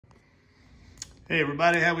Hey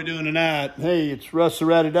everybody, how we doing tonight? Hey, it's Russ the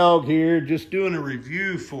Rowdydawg here, just doing a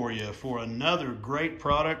review for you for another great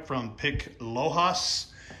product from Piklohas.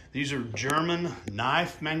 These are German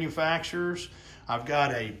knife manufacturers. I've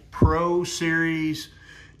got a Pro Series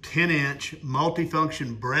 10-inch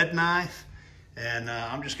multifunction bread knife, and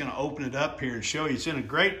I'm just going to open it up here and show you. It's in a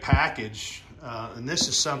great package, and this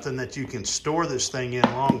is something that you can store this thing in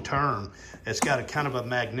long term. It's got a kind of a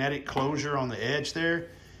magnetic closure on the edge there.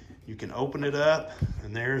 You can open it up,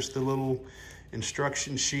 and there's the little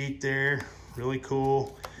instruction sheet there. Really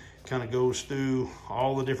cool. Kind of goes through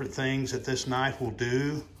all the different things that this knife will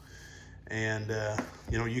do. And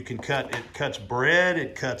you know, you can cut, it cuts bread,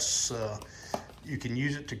 it cuts, you can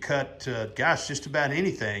use it to cut, gosh, just about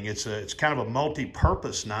anything. It's kind of a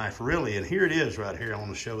multi-purpose knife, really. And here it is right here. I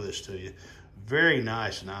want to show this to you. Very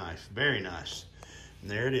nice knife, very nice. And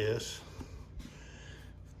there it is.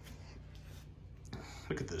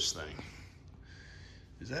 Look at this thing.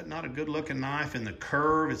 Is that not a good looking knife? In the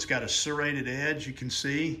curve, it's got a serrated edge, you can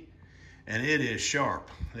see, and it is sharp.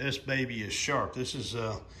 This baby is sharp. This is,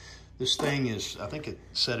 this thing is, I think it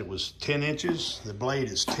said it was 10 inches. The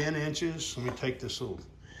blade is 10 inches. Let me take this little,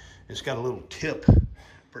 it's got a little tip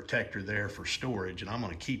protector there for storage, and I'm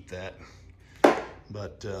gonna keep that.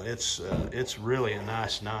 But it's really a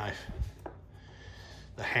nice knife.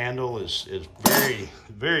 The handle is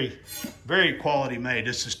very quality made.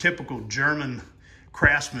 This is typical German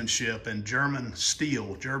craftsmanship and German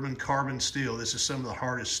steel, German carbon steel. This is some of the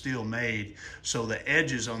hardest steel made. So the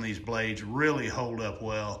edges on these blades really hold up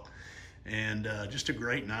well. And just a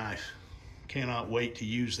great knife. Cannot wait to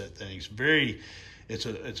use that thing. It's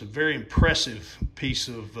a very impressive piece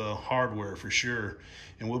of hardware for sure.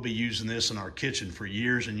 And we'll be using this in our kitchen for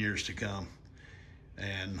years and years to come.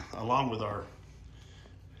 And along with our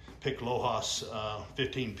Piklohas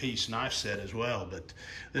 15-piece knife set as well. But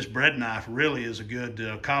this bread knife really is a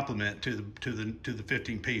good complement to the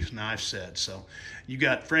 15-piece knife set. So you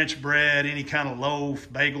got French bread, any kind of loaf,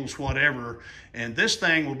 bagels, whatever, and this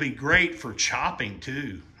thing will be great for chopping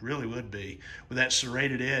too. Really would be. With that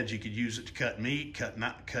serrated edge, you could use it to cut meat,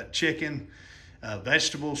 cut chicken,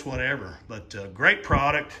 vegetables, whatever. But great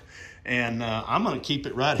product, and I'm going to keep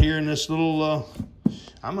it right here in this little.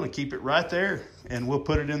 I'm going to keep it right there, and we'll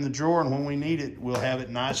put it in the drawer, and when we need it, we'll have it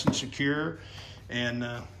nice and secure, and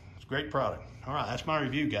it's a great product. All right, that's my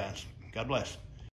review, guys. God bless.